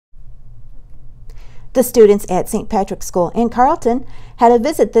The students at St. Patrick's School in Carlton had a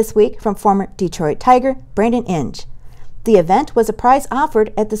visit this week from former Detroit Tiger Brandon Inge. The event was a prize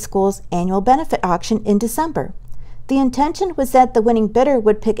offered at the school's annual benefit auction in December. The intention was that the winning bidder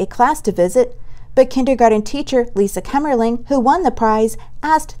would pick a class to visit, but kindergarten teacher Lisa Kemmerling, who won the prize,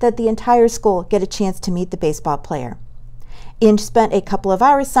 asked that the entire school get a chance to meet the baseball player. Inge spent a couple of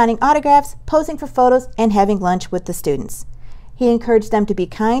hours signing autographs, posing for photos, and having lunch with the students. He encouraged them to be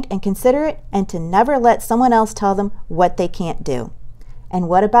kind and considerate and to never let someone else tell them what they can't do. And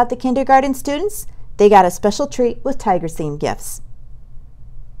what about the kindergarten students? They got a special treat with Tiger-themed gifts.